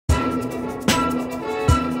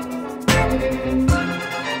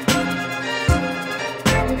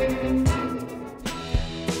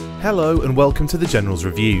Hello and welcome to the Generals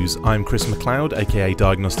Reviews. I'm Chris McLeod, aka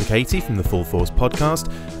Diagnostic 80 from the Full Force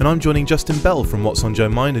podcast, and I'm joining Justin Bell from What's on Joe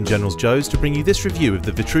Mind and GeneralsJoes to bring you this review of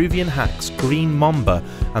the Vitruvian hacks Green Mamba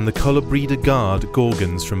and the Colubrida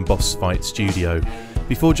Gorgons from Boss Fight Studio.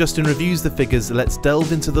 Before Justin reviews the figures, let's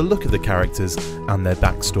delve into the look of the characters and their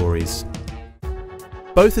backstories.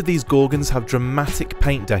 Both of these Gorgons have dramatic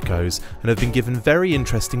paint decos and have been given very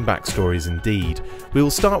interesting backstories indeed. We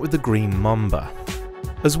will start with the Green Mamba.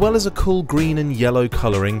 As well as a cool green and yellow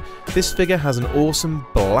colouring, this figure has an awesome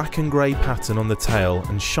black and grey pattern on the tail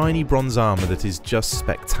and shiny bronze armour that is just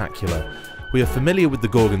spectacular. We are familiar with the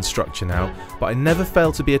Gorgon structure now, but I never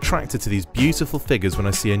fail to be attracted to these beautiful figures when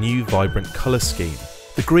I see a new vibrant colour scheme.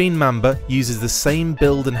 The Green Mamba uses the same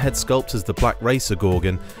build and head sculpt as the Black Racer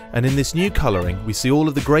Gorgon, and in this new colouring we see all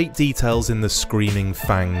of the great details in the screaming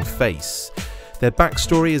fang face. Their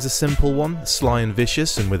backstory is a simple one, sly and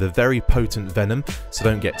vicious and with a very potent venom, so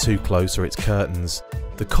don't get too close or it's curtains.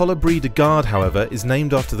 The Colubrida Gorgon, however, is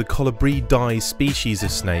named after the Colubridae species of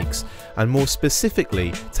snakes, and more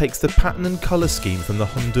specifically takes the pattern and colour scheme from the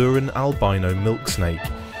Honduran albino milk snake.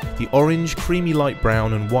 The orange, creamy light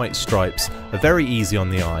brown and white stripes are very easy on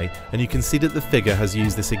the eye, and you can see that the figure has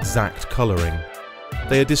used this exact colouring.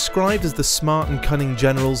 They are described as the smart and cunning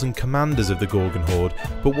generals and commanders of the Gorgon Horde,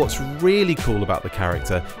 but what's really cool about the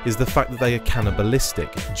character is the fact that they are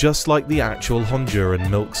cannibalistic, just like the actual Honduran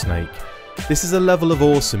milk snake. This is a level of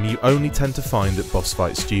awesome you only tend to find at Boss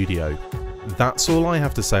Fight Studio. That's all I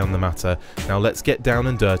have to say on the matter. Now let's get down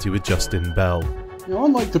and dirty with Justin Bell. Now,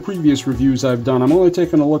 unlike the previous reviews I've done, I'm only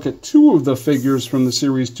taking a look at two of the figures from the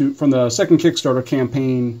series, from the second Kickstarter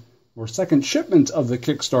campaign, or second shipment of the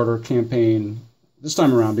Kickstarter campaign this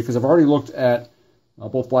time around, because I've already looked at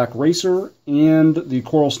both Black Racer and the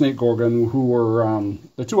Coral Snake Gorgon, who were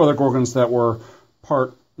the two other Gorgons that were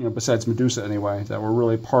part, besides Medusa anyway, that were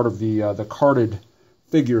really part of the carded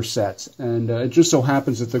figure set. And it just so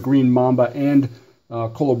happens that the Green Mamba and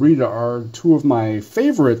Colubrida are two of my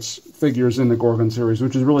favorite figures in the Gorgon series,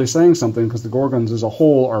 which is really saying something because the Gorgons as a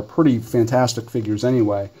whole are pretty fantastic figures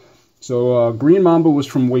anyway. So Green Mamba was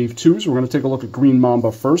from Wave 2, so we're going to take a look at Green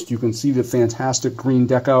Mamba first. You can see the fantastic green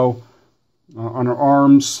deco on her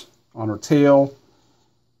arms, on her tail,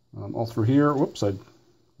 all through here. Whoops, I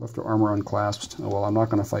left her armor unclasped. Oh, well, I'm not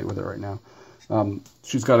going to fight with it right now.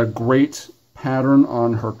 She's got a great pattern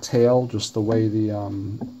on her tail, just the way the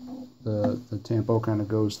tampo kind of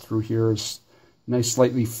goes through here is nice,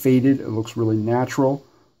 slightly faded. It looks really natural.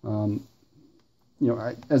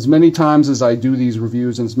 As many times as I do these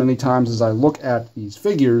reviews and as many times as I look at these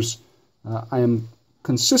figures, I am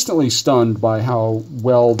consistently stunned by how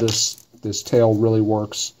well this tail really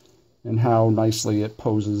works and how nicely it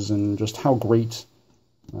poses and just how great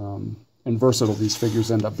and versatile these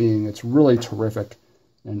figures end up being. It's really terrific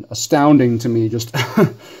and astounding to me. Just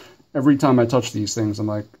every time I touch these things, I'm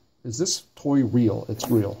like, is this toy real?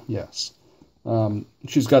 It's real, yes.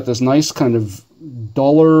 She's got this nice kind of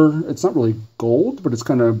duller, it's not really gold, but it's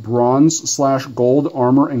kind of bronze/gold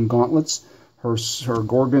armor and gauntlets. Her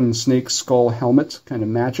Gorgon snake skull helmet kind of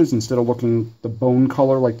matches. Instead of looking the bone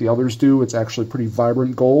color like the others do, it's actually pretty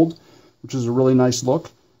vibrant gold, which is a really nice look.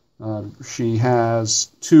 She has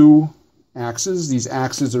two axes. These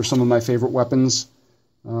axes are some of my favorite weapons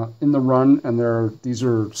in the run, and these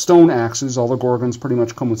are stone axes. All the Gorgons pretty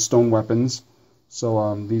much come with stone weapons.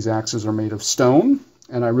 So these axes are made of stone,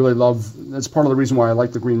 and I really love, that's part of the reason why I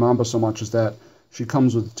like the Green Mamba so much, is that she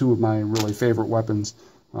comes with two of my really favorite weapons.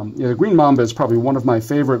 The Green Mamba is probably one of my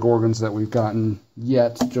favorite Gorgons that we've gotten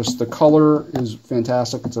yet. Just the color is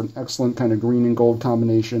fantastic. It's an excellent kind of green and gold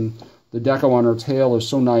combination. The deco on her tail is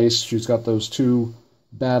so nice. She's got those two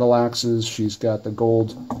battle axes. She's got the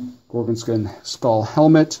gold Gorgon skull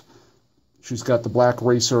helmet. She's got the Black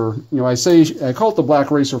Racer. I call it the Black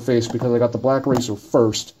Racer face because I got the Black Racer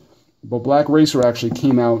first. But Black Racer actually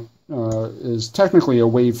came out is technically a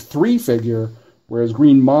Wave 3 figure, whereas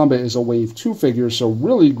Green Mamba is a Wave 2 figure. So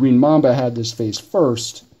really, Green Mamba had this face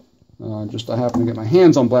first. Just I happened to get my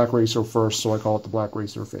hands on Black Racer first, so I call it the Black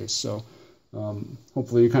Racer face. So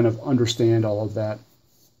hopefully you kind of understand all of that.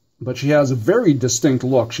 But she has a very distinct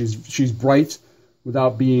look. She's bright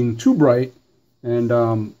without being too bright.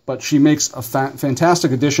 And but she makes a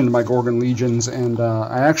fantastic addition to my Gorgon Legions, and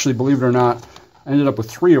I actually, believe it or not, ended up with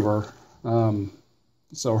 3 of her.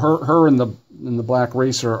 So her and the Black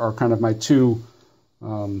Racer are kind of my two,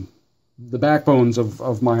 the backbones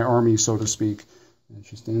of my army, so to speak. And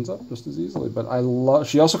she stands up just as easily. But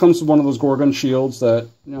she also comes with one of those Gorgon shields that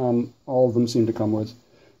all of them seem to come with.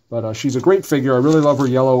 But she's a great figure. I really love her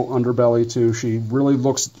yellow underbelly too. She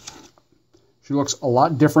looks a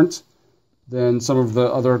lot different than some of the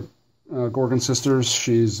other Gorgon sisters.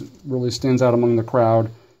 She's really stands out among the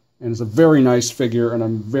crowd and is a very nice figure, and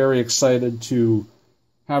I'm very excited to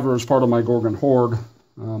have her as part of my Gorgon Horde.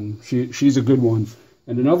 She's a good one.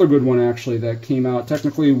 And another good one, actually, that came out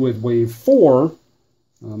technically with Wave 4.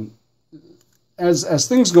 As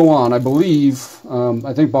things go on, I believe,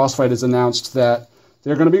 I think Boss Fight has announced that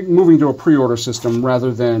they're going to be moving to a pre-order system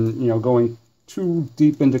rather than, going too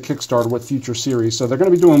deep into Kickstarter with future series. So they're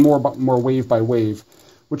going to be doing more wave by wave,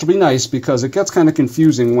 which will be nice because it gets kind of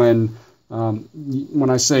confusing when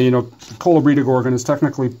I say, Colubrida Gorgon is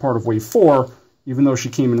technically part of Wave 4, even though she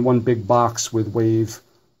came in one big box with Wave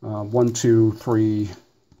 1, 2, 3,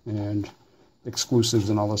 and exclusives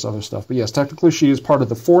and all this other stuff. But yes, technically she is part of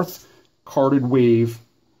the 4th carded wave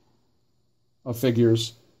of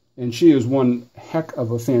figures, and she is one heck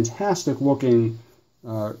of a fantastic looking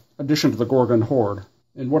addition to the Gorgon Horde.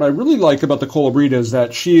 And what I really like about the Colubrida is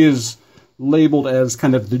that she is labeled as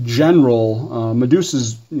kind of the general,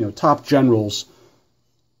 Medusa's top generals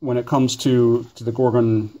when it comes to the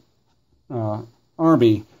Gorgon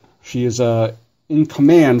army. She is in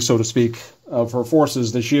command, so to speak, of her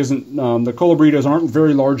forces. That she isn't. The Colubridas aren't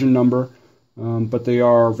very large in number, but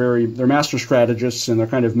they're master strategists, and they're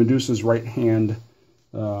kind of Medusa's right-hand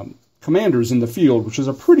commanders in the field, which is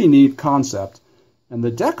a pretty neat concept. And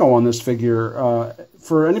the deco on this figure,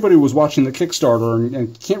 for anybody who was watching the Kickstarter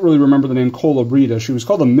and can't really remember the name Colubrida, she was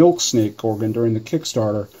called the Milk Snake Gorgon during the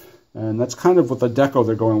Kickstarter, and that's kind of what the deco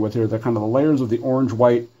they're going with here. They're kind of the layers of the orange,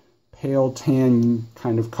 white, pale tan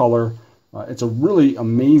kind of color. It's a really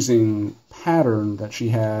amazing pattern that she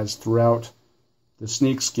has throughout the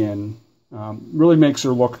snake skin. Really makes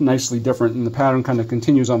her look nicely different, and the pattern kind of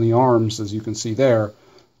continues on the arms, as you can see there.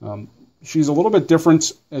 She's a little bit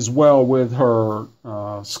different as well with her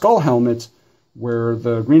skull helmet, where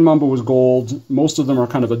the Green Mamba was gold. Most of them are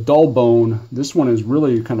kind of a dull bone. This one is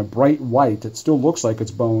really kind of bright white. It still looks like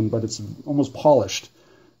it's bone, but it's almost polished,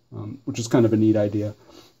 which is kind of a neat idea.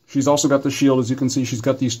 She's also got the shield, as you can see. She's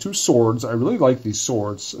got these 2 swords. I really like these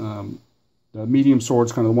swords. The medium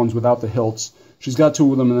swords, kind of the ones without the hilts. She's got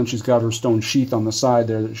 2 of them, and then she's got her stone sheath on the side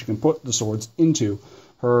there that she can put the swords into.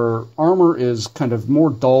 Her armor is kind of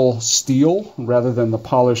more dull steel rather than the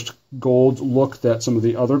polished gold look that some of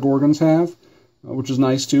the other Gorgons have, which is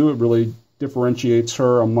nice too. It really differentiates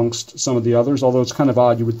her amongst some of the others, although it's kind of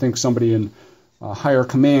odd. You would think somebody in higher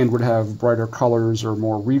command would have brighter colors or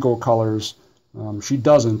more regal colors. She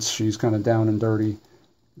doesn't. She's kind of down and dirty,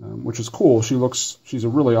 which is cool. She's a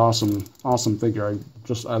really awesome figure.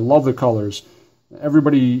 I love the colors.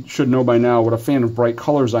 Everybody should know by now what a fan of bright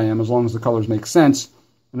colors I am, as long as the colors make sense.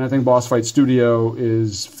 And I think Boss Fight Studio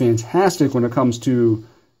is fantastic when it comes to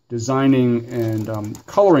designing and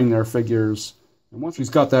coloring their figures. And once she's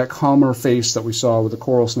got that calmer face that we saw with the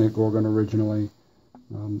Coral Snake Gorgon originally.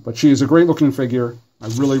 But she is a great-looking figure. I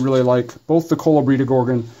really, really like both the Colubrida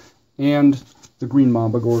Gorgon and the Green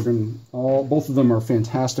Mamba Gorgon. Both of them are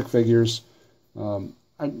fantastic figures.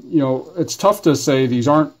 It's tough to say these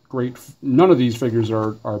aren't great. None of these figures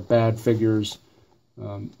are bad figures.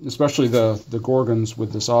 Especially the Gorgons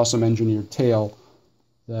with this awesome engineered tail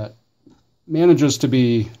that manages to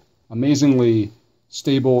be amazingly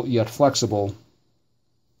stable yet flexible.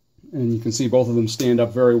 And you can see both of them stand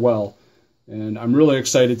up very well. And I'm really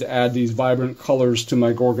excited to add these vibrant colors to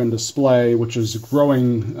my Gorgon display, which is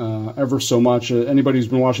growing ever so much. Anybody who's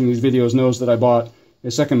been watching these videos knows that I bought a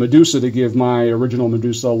second Medusa to give my original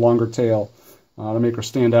Medusa a longer tail to make her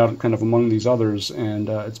stand out kind of among these others. And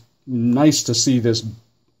it's nice to see this,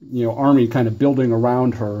 army kind of building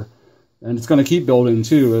around her, and it's going to keep building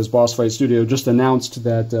too, as Boss Fight Studio just announced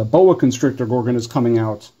that Boa Constrictor Gorgon is coming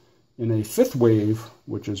out in a 5th wave,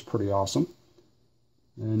 which is pretty awesome.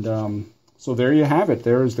 And so there you have it.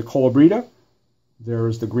 There is the Colubrida, there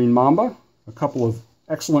is the Green Mamba, a couple of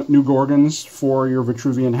excellent new Gorgons for your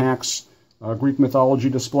Vitruvian Hacks Greek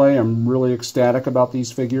mythology display. I'm really ecstatic about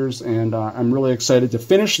these figures, and I'm really excited to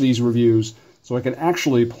finish these reviews so I can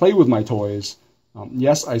actually play with my toys.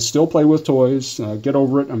 Yes, I still play with toys. Get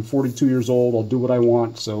over it. I'm 42 years old. I'll do what I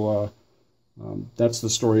want. So that's the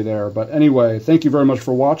story there. But anyway, thank you very much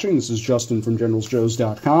for watching. This is Justin from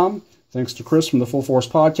GeneralsJoes.com. Thanks to Chris from the Full Force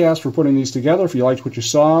Podcast for putting these together. If you liked what you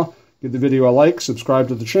saw, give the video a like. Subscribe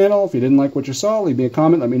to the channel. If you didn't like what you saw, leave me a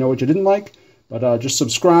comment. Let me know what you didn't like. But just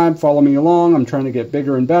subscribe. Follow me along. I'm trying to get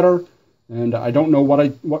bigger and better. And I don't know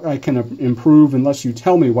what I can improve unless you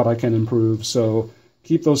tell me what I can improve. So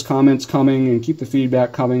keep those comments coming and keep the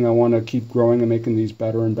feedback coming. I want to keep growing and making these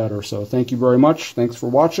better and better. So thank you very much. Thanks for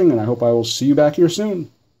watching, and I hope I will see you back here soon.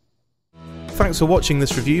 thanks for watching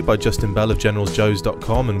this review by Justin Bell of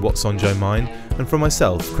GeneralsJoes.com and What's on Joe Mind, and from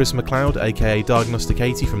myself, Chris McLeod, aka Diagnostic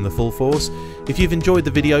 80 from the Full Force. If you've enjoyed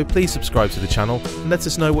the video, please subscribe to the channel and let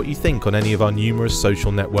us know what you think on any of our numerous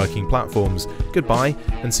social networking platforms. Goodbye,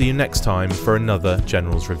 and see you next time for another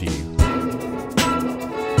Generals Review.